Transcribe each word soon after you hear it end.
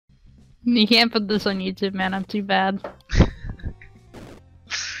You can't put this on YouTube, man. I'm too bad.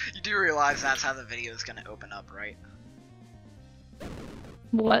 You do realize that's how the video is gonna open up, right?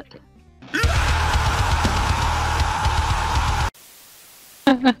 What?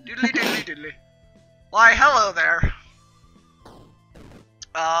 Doodly doodly doodly. Why, hello there.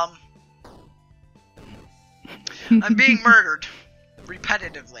 I'm being murdered.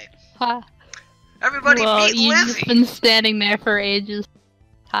 Repetitively. Hi. Everybody Well, meet you've Lizzie! just been standing there for ages.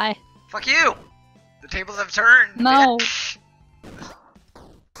 Hi. Fuck you! The tables have turned. No. bitch.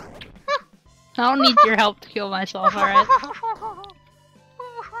 I don't need your help to kill myself, alright?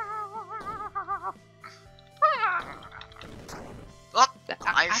 Oh,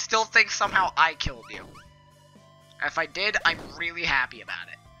 I still think somehow I killed you. If I did, I'm really happy about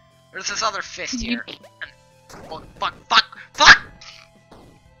it. There's this other fist here. Fuck, fuck, fuck, fuck!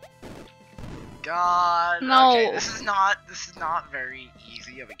 God. No. Okay, this is not very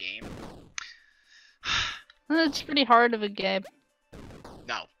easy of a game. It's pretty hard of a game.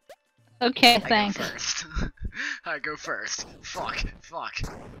 No. Okay, I thanks. go first. I go first. Fuck, fuck.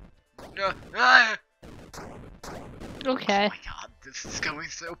 No. Ah! Okay. Oh my god, this is going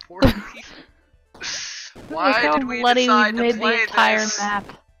so poorly. Why Look how did we bloody decide made to play the entire this? map.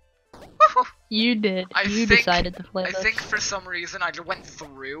 You did. You decided to play I this. think for some reason I just went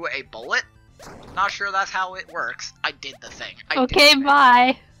through a bullet. Not sure that's how it works. I did the thing. Okay,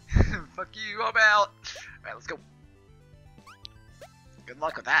 bye. Fuck you, I'm out. Alright, let's go. Good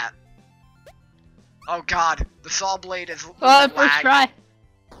luck with that. Oh god, the saw blade is First lag. try.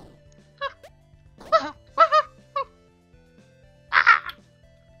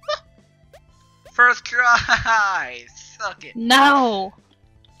 First try! Suck it. No.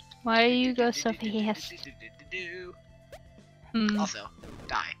 Why do you go so fast? Also,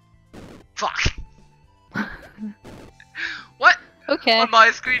 die. Fuck. What? Okay. On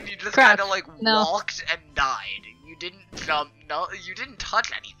my screen, you just Crouch. kind of like No. walked and died. You didn't jump. No, you didn't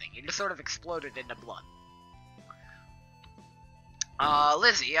touch anything. You just sort of exploded into blood.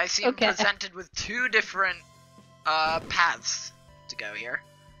 Lizzie, I see Okay. you presented with two different paths to go here.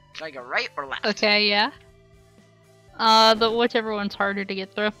 Should I go right or left? Okay, yeah. Whichever one's harder to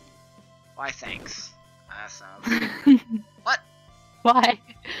get through. Why, thanks. That sounds. What? Why?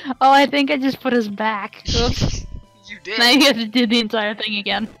 Oh, I think I just put us back. Oops. You did. Now you have to do the entire thing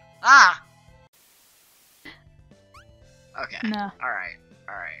again. Ah. Okay. No. All right.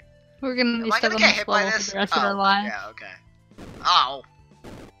 All right. We're gonna Am be I stuck gonna on get this hit by level this? for the rest of our Oh, lives. yeah. Okay. Oh.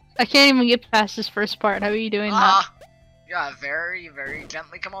 I can't even get past this first part. How are you doing that? Yeah, very, very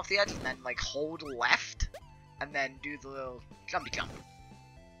gently come off the edge and then like hold left and then do the little jumpy jump.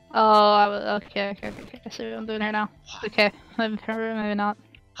 Oh, okay. I see what I'm doing here now. Okay, maybe not.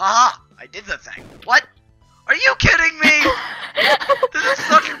 Haha! I did the thing. What? Are you kidding me? This is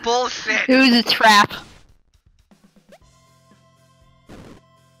such bullshit. It was a trap.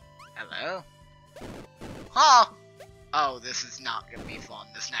 Hello? Huh? Oh, this is not gonna be fun.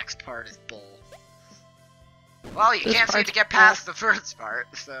 This next part is bull. Well, you This can't seem part's to get past the first part,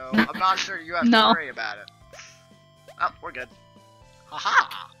 so I'm not sure you have to No. worry about it. Oh, we're good.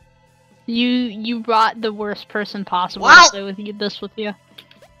 Haha! You brought the worst person possible Well- to play with this with you.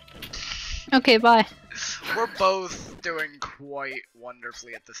 Okay, bye. We're both doing quite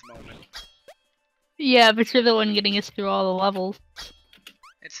wonderfully at this moment. Yeah, but you're the one getting us through all the levels.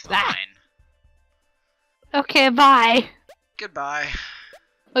 It's Ah. fine. Okay, bye. Goodbye.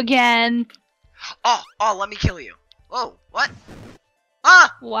 Again. Oh, let me kill you. Whoa, what?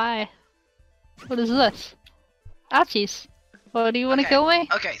 Ah! Why? What is this? Ouchies. Oh, do you want to Okay. kill me?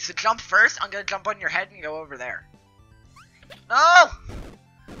 Okay, so jump first. I'm gonna jump on your head and go over there. No!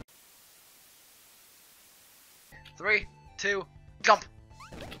 3, 2, jump!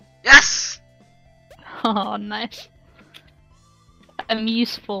 Yes! Oh, nice. I'm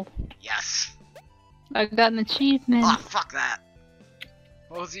useful. Yes. I got an achievement. Oh, fuck that.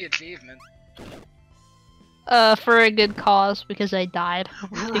 What was the achievement? For a good cause, because I died.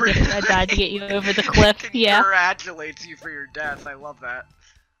 I died to get you over the cliff, yeah. Congratulates you for your death. I love that.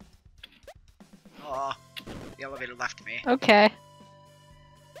 Oh, the elevator left me. Okay.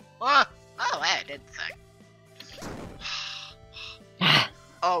 Oh, I did the thing.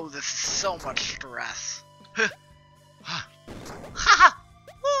 Oh, this is so much stress.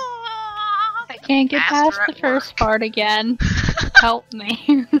 I can't get Master past at the first work. part again. Help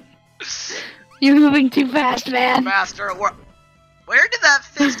me. You're moving too fast, man. Master at work. Where did that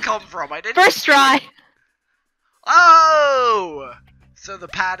fist come from? I didn't. First see try. it. Oh, so the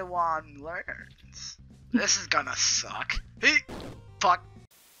Padawan learns. This is gonna suck. Hey, fuck.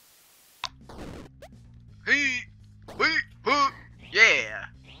 Hey, yeah.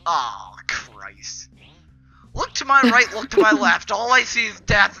 Oh, Christ. Look to my right, look to my left. All I see is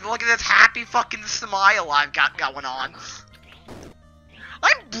death. And look at this happy fucking smile I've got going on.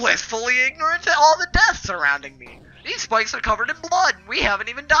 I'm blissfully ignorant to all the deaths surrounding me. These spikes are covered in blood, and we haven't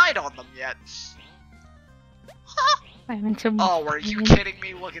even died on them yet. Huh? Oh, are you kidding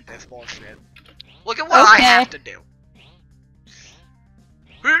me? Look at this bullshit. Look at what I have to do.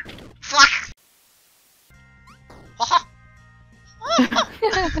 Fuck!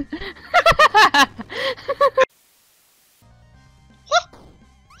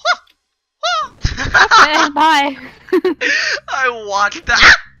 Okay, bye. I watched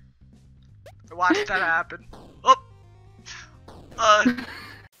that. I watched that happen. Oh.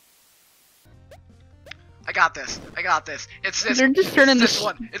 I got this. I got this. It's this. They're just turning this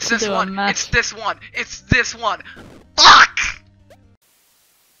one. It's this into a one. mess. It's this one. It's this one. Fuck!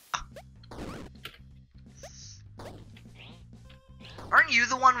 Aren't you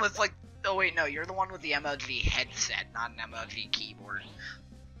the one with like? Oh wait, no. You're the one with the MLG headset, not an MLG keyboard.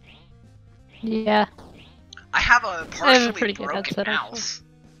 Yeah. I have a partially pretty good broken headset, mouse.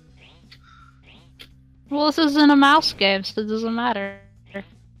 Well, this isn't a mouse game, so it doesn't matter.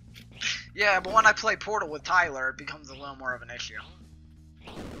 Yeah, but when I play Portal with Tyler, it becomes a little more of an issue.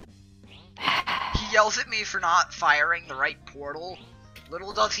 He yells at me for not firing the right portal.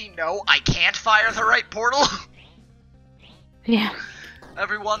 Little does he know I can't fire the right portal. Yeah.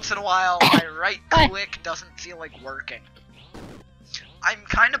 Every once in a while, my right click doesn't feel like working. I'm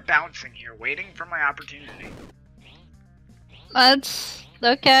kind of bouncing here, waiting for my opportunity. That's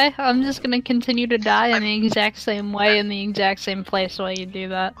okay. I'm just gonna continue to die in the exact same way in the exact same place while you do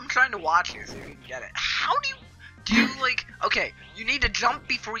that. I'm trying to watch you so you can get it. How do you like, okay, you need to jump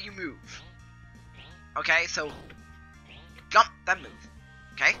before you move. Okay, so, jump, then move.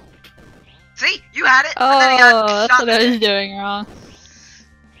 Okay? See? You had it! Oh, and then you got that's shot what I was doing wrong.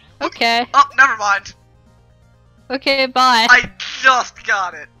 Okay. Oh, never mind. Okay, bye. I just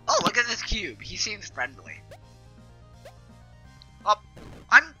got it. Oh, look at this cube. He seems friendly.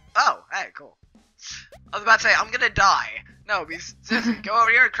 Oh, hey, cool. I was about to say, I'm gonna die. No, go over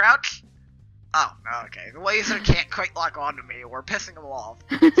here and crouch. Oh, okay. The laser can't quite lock onto me. We're pissing him off.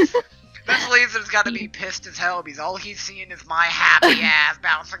 This laser's gotta be pissed as hell because all he's seeing is my happy ass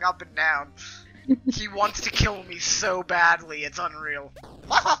bouncing up and down. He wants to kill me so badly, it's unreal.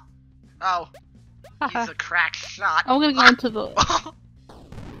 Oh. He's a cracked shot. I'm gonna go into the...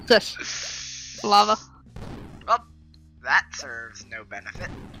 this. Lava. Oh, that serves no benefit.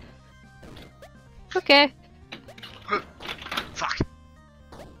 Okay. Fuck.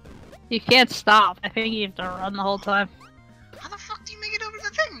 You can't stop. I think you have to run the whole time. How the fuck do you make it over the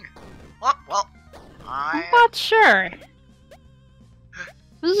thing? Well, I'm not sure.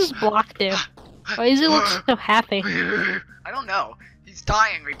 What does this block do? Why does it look so happy? I don't know. He's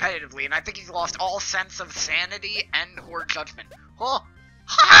dying repetitively, and I think he's lost all sense of sanity and or judgment. Oh,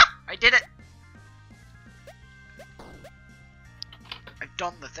 ha! I did it. I've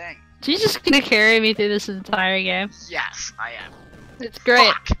done the thing. She's just gonna carry me through this entire game. Yes, I am. It's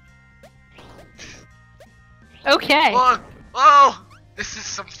great. Fuck. Okay. Oh, this is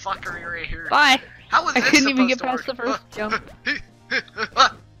some fuckery right here. Bye. How was I this couldn't even get supposed past to the work? first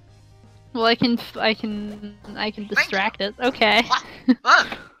jump. Well, I can distract it. Okay.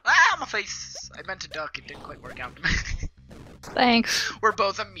 My face. I meant to duck. It didn't quite work out. Thanks. We're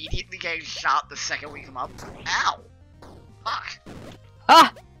both immediately getting shot the second we come up. Ow. Fuck.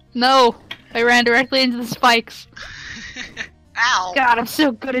 Ah! No! I ran directly into the spikes. Ow. God, I'm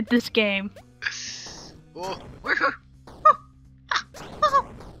so good at this game.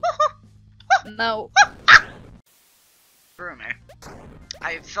 No. Screw me.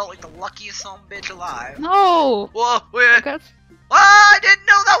 I felt like the luckiest son of a bitch alive. No! Whoa, wait. Okay. I didn't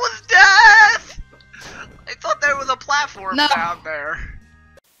know that was death! I thought there was a platform down there.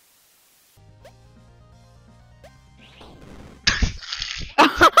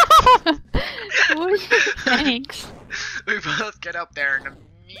 Thanks. We both get up there and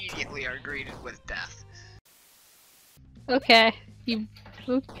immediately are greeted with death. Okay.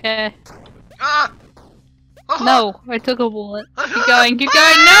 Okay. Ah! No, I took a bullet. Keep going, keep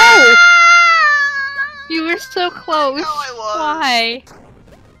going, no! You were so close. No, I was. Why?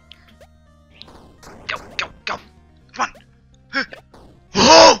 Go, go, go. Come on.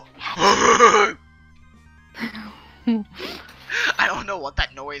 I don't know what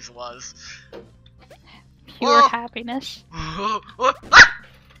that noise was. Pure happiness. Fuck.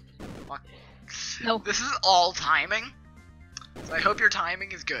 No. This is all timing. So I hope your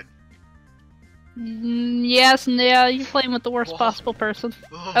timing is good. Yes, yeah, you're playing with the worst possible person.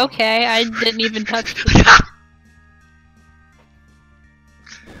 Okay, I didn't even touch the...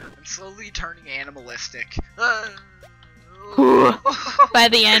 slowly turning animalistic. By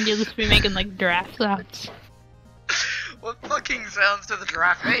the end, you'll just be making like giraffe sounds. What fucking sounds does the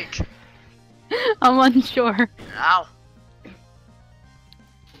giraffe make? I'm unsure. Ow.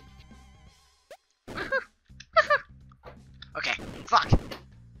 Okay, fuck.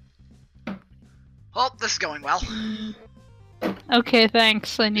 Oh, this is going well. Okay,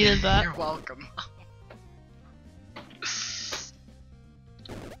 thanks. I needed that. You're welcome.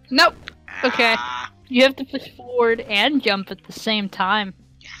 Nope. Okay. Ah, You have to push forward and jump at the same time.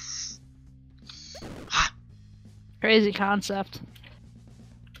 yes. Ah, Crazy concept.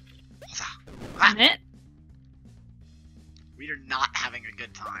 ah. Eh? We are not having a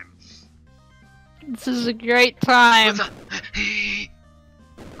good time. This is a great time.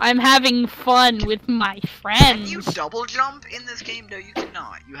 I'm having fun with my Can you friends. double jump in this game? No, you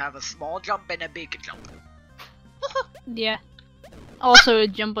cannot. You have a small jump and a big jump. Yeah. Also, a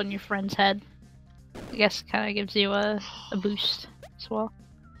jump on your friend's head. I guess kind of gives you a boost as well.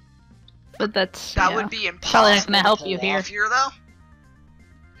 But that's That yeah, would be probably not impossible gonna help to you pull here. off here, though.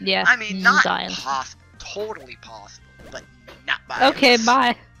 Yeah. I mean, you not die. impossible. Totally possible, but not by Okay, us.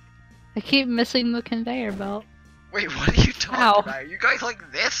 bye. I keep missing the conveyor belt. Wait, what are you talking Ow. about? Are you guys like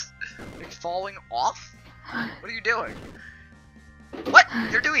this? Like falling off? What are you doing? What?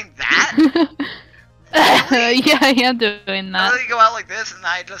 You're doing that? Really? Yeah, I am doing I that. literally go out like this and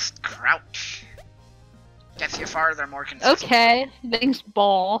I just crouch. Gets you farther, more consistent. Okay, thanks,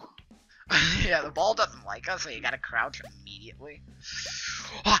 ball. Yeah, the ball doesn't like us, so you gotta crouch immediately.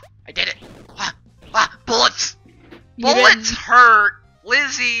 Ah, I did it! Bullets! You Bullets didn't- hurt!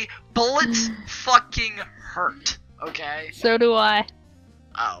 Lizzie, bullets fucking hurt. Okay? So do I.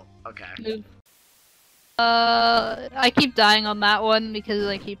 Oh, okay. Move. I keep dying on that one because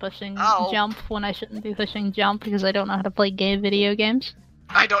I keep pushing Oh. jump when I shouldn't be pushing jump because I don't know how to play video games.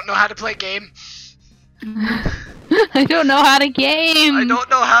 I don't know how to play game. I don't know how to game! I don't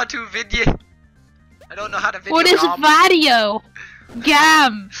know how to video. I don't know how to video. What is gom. video?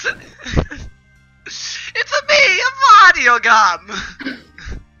 Gam! It's a audio gum.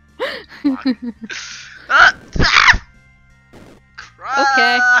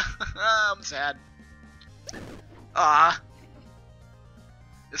 Okay. I'm sad.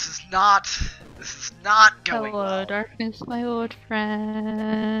 This is not going Hello, well. darkness, my old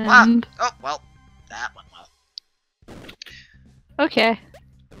friend. Oh, well, that went well. Okay.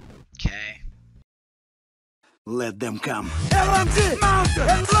 Okay. Let them come. LMG! Mountain!